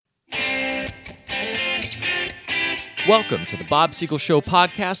Welcome to the Bob Siegel Show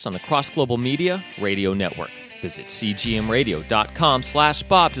podcast on the Cross Global Media Radio Network. Visit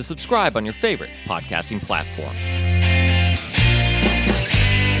cgmradio.com/Bob to subscribe on your favorite podcasting platform.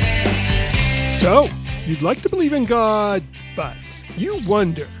 So, you'd like to believe in God, but you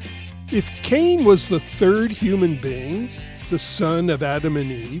wonder if Cain was the third human being, the son of Adam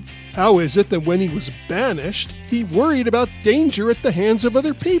and Eve, how is it that when he was banished, he worried about danger at the hands of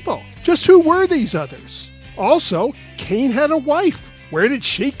other people? Just who were these others? Also, Cain had a wife. Where did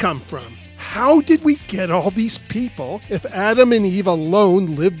she come from? How did we get all these people if Adam and Eve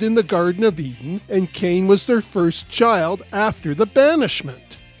alone lived in the Garden of Eden and Cain was their first child after the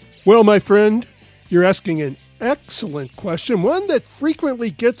banishment? Well, my friend, you're asking an excellent question, one that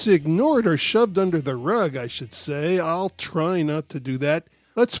frequently gets ignored or shoved under the rug, I should say. I'll try not to do that.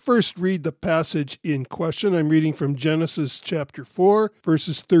 Let's first read the passage in question. I'm reading from Genesis chapter 4,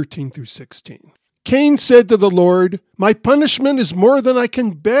 verses 13 through 16. Cain said to the Lord, "My punishment is more than I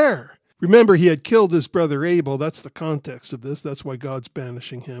can bear." Remember, he had killed his brother Abel. That's the context of this. That's why God's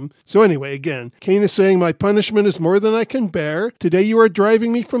banishing him. So anyway, again, Cain is saying, "My punishment is more than I can bear. Today you are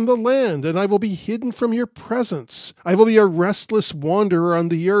driving me from the land, and I will be hidden from your presence. I will be a restless wanderer on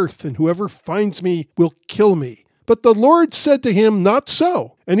the earth, and whoever finds me will kill me." But the Lord said to him, "Not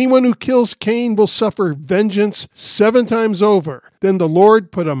so. Anyone who kills Cain will suffer vengeance 7 times over." Then the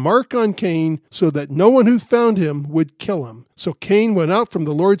Lord put a mark on Cain so that no one who found him would kill him. So Cain went out from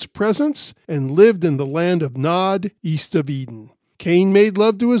the Lord's presence and lived in the land of Nod, east of Eden. Cain made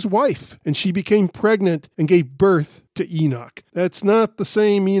love to his wife, and she became pregnant and gave birth to Enoch. That's not the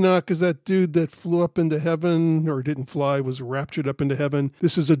same Enoch as that dude that flew up into heaven, or didn't fly, was raptured up into heaven.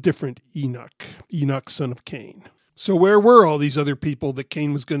 This is a different Enoch, Enoch, son of Cain. So where were all these other people that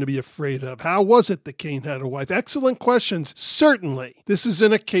Cain was going to be afraid of? How was it that Cain had a wife? Excellent questions. Certainly, this is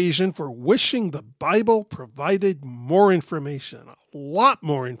an occasion for wishing the Bible provided more information, a lot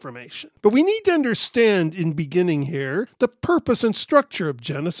more information. But we need to understand in beginning here the purpose and structure of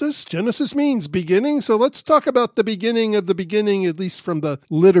Genesis. Genesis means beginning, so let's talk about the beginning of the beginning, at least from the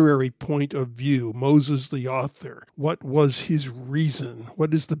literary point of view. Moses, the author, what was his reason?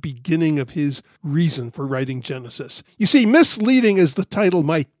 What is the beginning of his reason for writing Genesis? You see, misleading as the title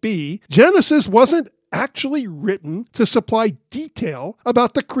might be, Genesis wasn't actually written to supply detail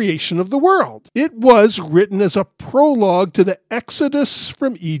about the creation of the world. It was written as a prologue to the Exodus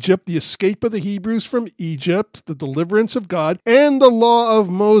from Egypt, the escape of the Hebrews from Egypt, the deliverance of God, and the law of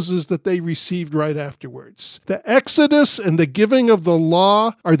Moses that they received right afterwards. The Exodus and the giving of the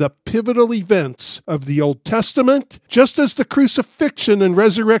law are the pivotal events of the Old Testament, just as the crucifixion and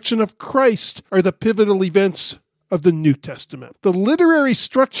resurrection of Christ are the pivotal events of the New Testament. The literary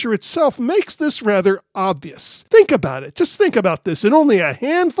structure itself makes this rather obvious. Think about it. Just think about this. In only a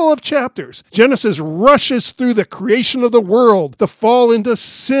handful of chapters, Genesis rushes through the creation of the world, the fall into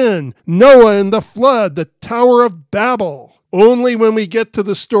sin, Noah and the flood, the Tower of Babel. Only when we get to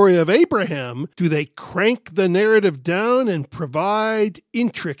the story of Abraham do they crank the narrative down and provide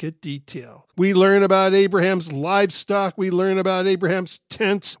intricate detail. We learn about Abraham's livestock. We learn about Abraham's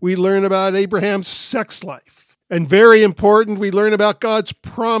tents. We learn about Abraham's sex life. And very important, we learn about God's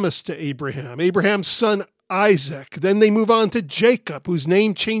promise to Abraham, Abraham's son Isaac. Then they move on to Jacob, whose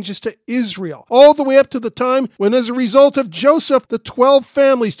name changes to Israel, all the way up to the time when, as a result of Joseph, the 12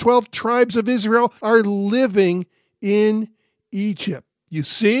 families, 12 tribes of Israel are living in Egypt. You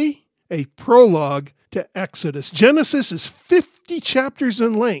see, a prologue to Exodus. Genesis is 50 chapters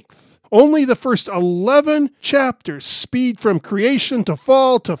in length. Only the first 11 chapters speed from creation to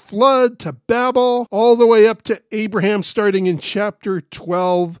fall to flood to Babel, all the way up to Abraham, starting in chapter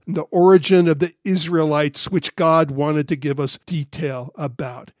 12, the origin of the Israelites, which God wanted to give us detail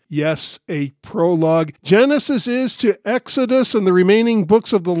about. Yes, a prologue. Genesis is to Exodus and the remaining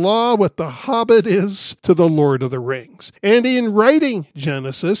books of the law what The Hobbit is to The Lord of the Rings. And in writing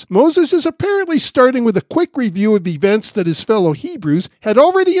Genesis, Moses is apparently starting with a quick review of events that his fellow Hebrews had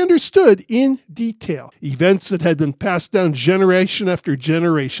already understood in detail. Events that had been passed down generation after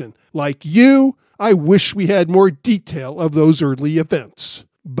generation. Like you, I wish we had more detail of those early events.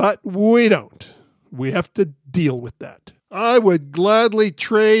 But we don't. We have to deal with that. I would gladly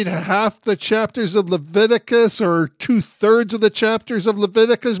trade half the chapters of Leviticus or 2/3 of the chapters of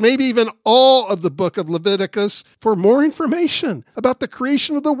Leviticus, maybe even all of the book of Leviticus, for more information about the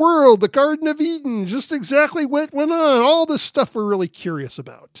creation of the world, the Garden of Eden, just exactly what went on, all the stuff we're really curious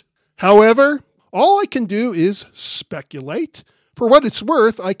about. However, all I can do is speculate. For what it's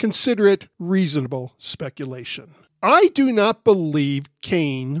worth, I consider it reasonable speculation. I do not believe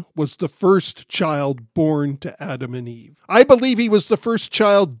Cain was the first child born to Adam and Eve. I believe he was the first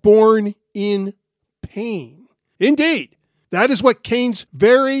child born in pain. Indeed, that is what Cain's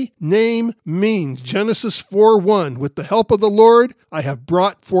very name means. Genesis 4:1, with the help of the Lord, I have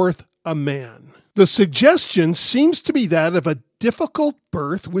brought forth a man. The suggestion seems to be that of a difficult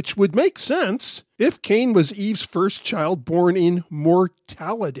birth, which would make sense if Cain was Eve's first child born in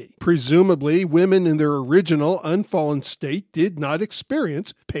mortality. Presumably, women in their original unfallen state did not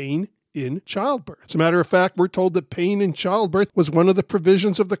experience pain in childbirth. As a matter of fact, we're told that pain in childbirth was one of the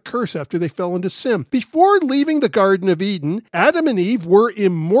provisions of the curse after they fell into sin. Before leaving the Garden of Eden, Adam and Eve were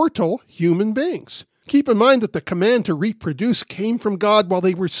immortal human beings. Keep in mind that the command to reproduce came from God while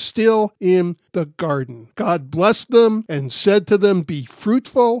they were still in the garden. God blessed them and said to them, "Be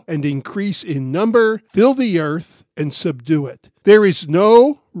fruitful and increase in number, fill the earth and subdue it." There is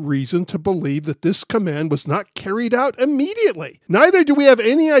no reason to believe that this command was not carried out immediately. Neither do we have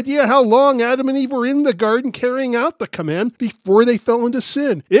any idea how long Adam and Eve were in the garden carrying out the command before they fell into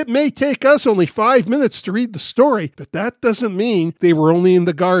sin. It may take us only 5 minutes to read the story, but that doesn't mean they were only in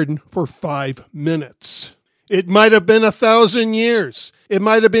the garden for 5 minutes. It might have been 1,000 years. It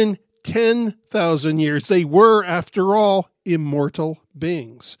might have been 10,000 years. They were, after all, immortal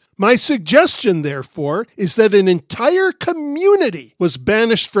beings. My suggestion, therefore, is that an entire community was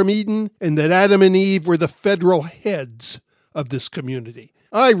banished from Eden and that Adam and Eve were the federal heads of this community.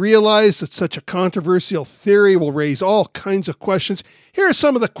 I realize that such a controversial theory will raise all kinds of questions. Here are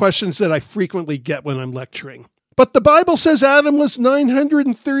some of the questions that I frequently get when I'm lecturing. But the Bible says Adam was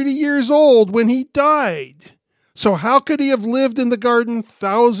 930 years old when he died. So how could he have lived in the garden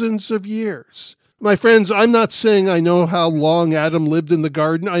thousands of years? My friends, I'm not saying I know how long Adam lived in the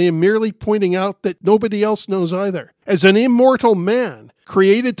garden. I am merely pointing out that nobody else knows either. As an immortal man,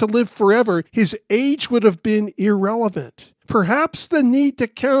 created to live forever, his age would have been irrelevant. Perhaps the need to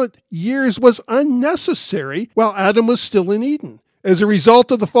count years was unnecessary while Adam was still in Eden. As a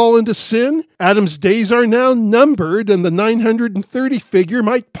result of the fall into sin, Adam's days are now numbered, and the 930 figure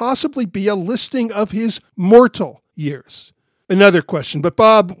might possibly be a listing of his mortal years. Another question, but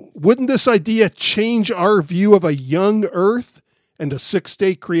Bob, wouldn't this idea change our view of a young earth and a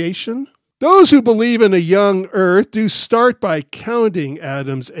six-day creation? Those who believe in a young earth do start by counting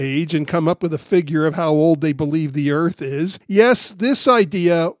Adam's age and come up with a figure of how old they believe the earth is. Yes, this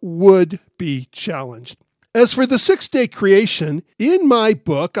idea would be challenged. As for the six-day creation, in my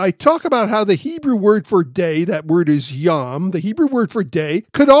book, I talk about how the Hebrew word for day, that word is yom, the Hebrew word for day,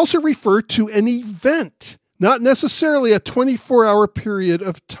 could also refer to an event. Not necessarily a 24-hour period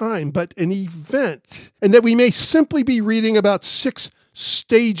of time, but an event. And that we may simply be reading about 6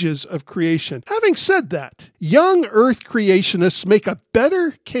 stages of creation. Having said that, young earth creationists make a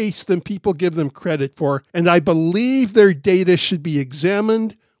better case than people give them credit for, and I believe their data should be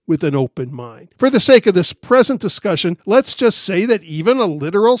examined with an open mind. For the sake of this present discussion, let's just say that even a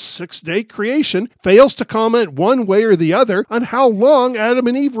literal 6-day creation fails to comment one way or the other on how long Adam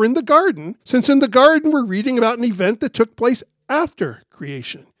and Eve were in the garden, since in the garden we're reading about an event that took place after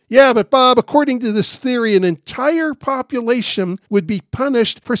creation. Yeah, but Bob, according to this theory, an entire population would be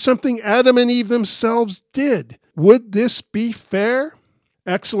punished for something Adam and Eve themselves did. Would this be fair?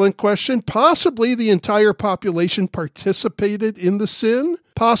 Excellent question. Possibly the entire population participated in the sin.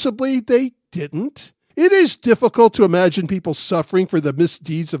 Possibly they didn't. It is difficult to imagine people suffering for the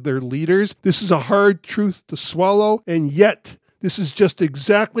misdeeds of their leaders. This is a hard truth to swallow, and yet this is just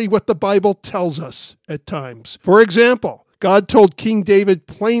exactly what the Bible tells us at times. For example, God told King David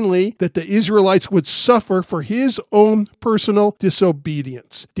plainly that the Israelites would suffer for his own personal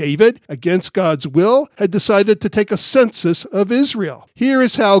disobedience. David, against God's will, had decided to take a census of Israel. Here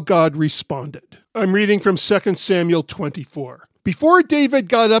is how God responded. I'm reading from 2 Samuel 24. Before David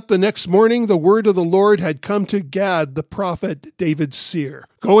got up the next morning, the word of the Lord had come to Gad, the prophet, David's seer.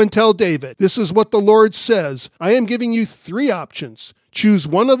 Go and tell David, this is what the Lord says. I am giving you 3 options. Choose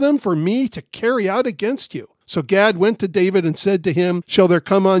one of them for me to carry out against you. So Gad went to David and said to him, shall there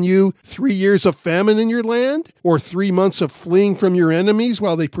come on you 3 years of famine in your land? Or 3 months of fleeing from your enemies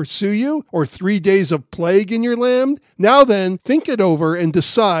while they pursue you? Or 3 days of plague in your land? Now then, think it over and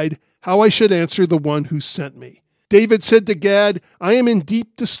decide how I should answer the one who sent me. David said to Gad, I am in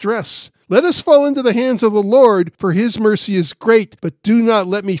deep distress. Let us fall into the hands of the Lord, for his mercy is great, but do not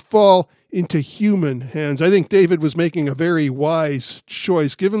let me fall into human hands. I think David was making a very wise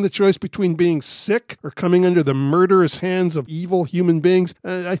choice. Given the choice between being sick or coming under the murderous hands of evil human beings,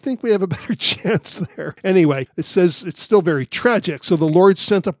 I think we have a better chance there. Anyway, it says it's still very tragic. So the Lord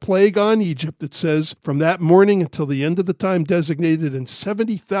sent a plague on Egypt, it says, from that morning until the end of the time designated, and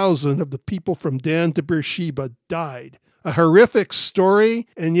 70,000 of the people from Dan to Beersheba died a horrific story,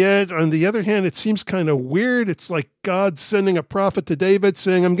 and yet, on the other hand, it seems kind of weird. It's like God sending a prophet to David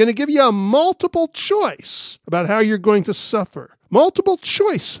saying, I'm going to give you a multiple choice about how you're going to suffer. Multiple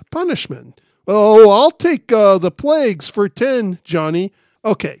choice punishment. Oh, I'll take the plagues for 10, Johnny.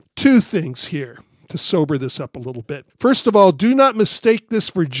 Okay, two things here to sober this up a little bit. First of all, do not mistake this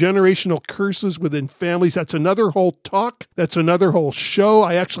for generational curses within families. That's another whole talk. That's another whole show.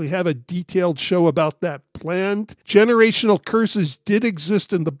 I actually have a detailed show about that planned. Generational curses did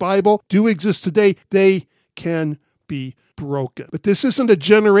exist in the Bible, do exist today. They can be broken. But this isn't a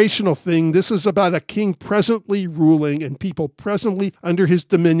generational thing. This is about a king presently ruling and people presently under his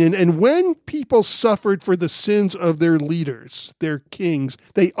dominion. And when people suffered for the sins of their leaders, their kings,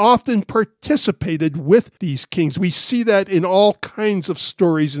 they often participated with these kings. We see that in all kinds of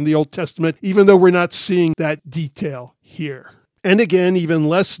stories in the Old Testament, even though we're not seeing that detail here. And again, even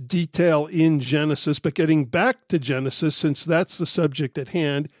less detail in Genesis, but getting back to Genesis, since that's the subject at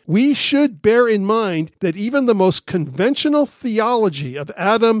hand, we should bear in mind that even the most conventional theology of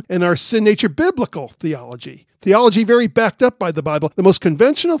Adam and our sin nature, biblical theology very backed up by the Bible, the most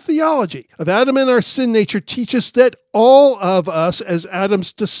conventional theology of Adam and our sin nature teaches that all of us as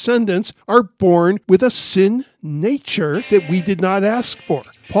Adam's descendants are born with a sin nature that we did not ask for.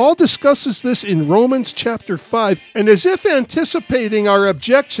 Paul discusses this in Romans chapter 5, and as if anticipating our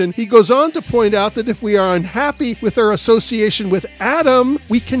objection, he goes on to point out that if we are unhappy with our association with Adam,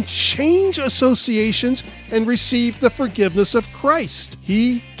 we can change associations and receive the forgiveness of Christ.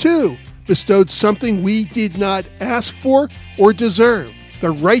 He, too, bestowed something we did not ask for or deserve.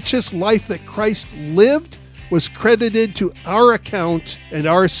 The righteous life that Christ lived was credited to our account, and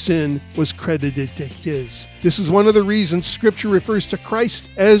our sin was credited to his. This is one of the reasons Scripture refers to Christ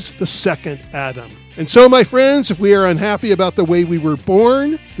as the second Adam. And so, my friends, if we are unhappy about the way we were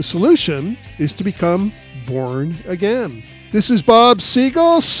born, the solution is to become born again. This is Bob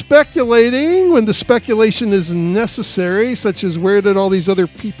Siegel speculating when the speculation is necessary, such as where did all these other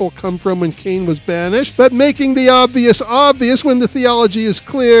people come from when Cain was banished, but making the obvious obvious when the theology is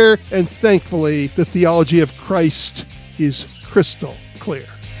clear, and thankfully the theology of Christ is crystal clear.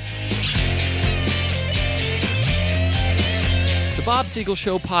 The Bob Siegel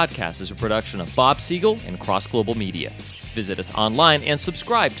Show podcast is a production of Bob Siegel and Cross Global Media. Visit us online and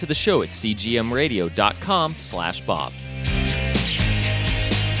subscribe to the show at cgmradio.com/Bob.